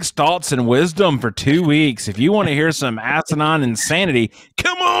Jake's Thoughts and Wisdom for 2 weeks. If you want to hear some asinine insanity,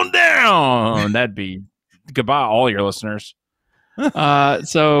 come on down. That'd be goodbye, all your listeners.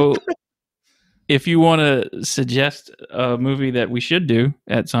 So if you want to suggest a movie that we should do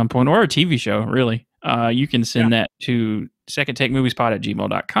at some point, or a TV show, really, you can send that to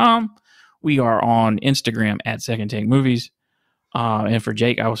secondtakemoviespod@gmail.com. We are on Instagram at Second Take Movies. And for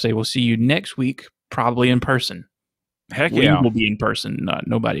Jake, I will say we'll see you next week, probably in person. Heck yeah. We will be in person,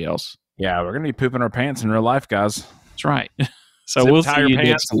 nobody else. Yeah, we're going to be pooping our pants in real life, guys. That's right. So we'll see you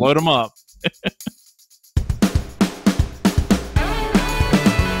pants and load them up.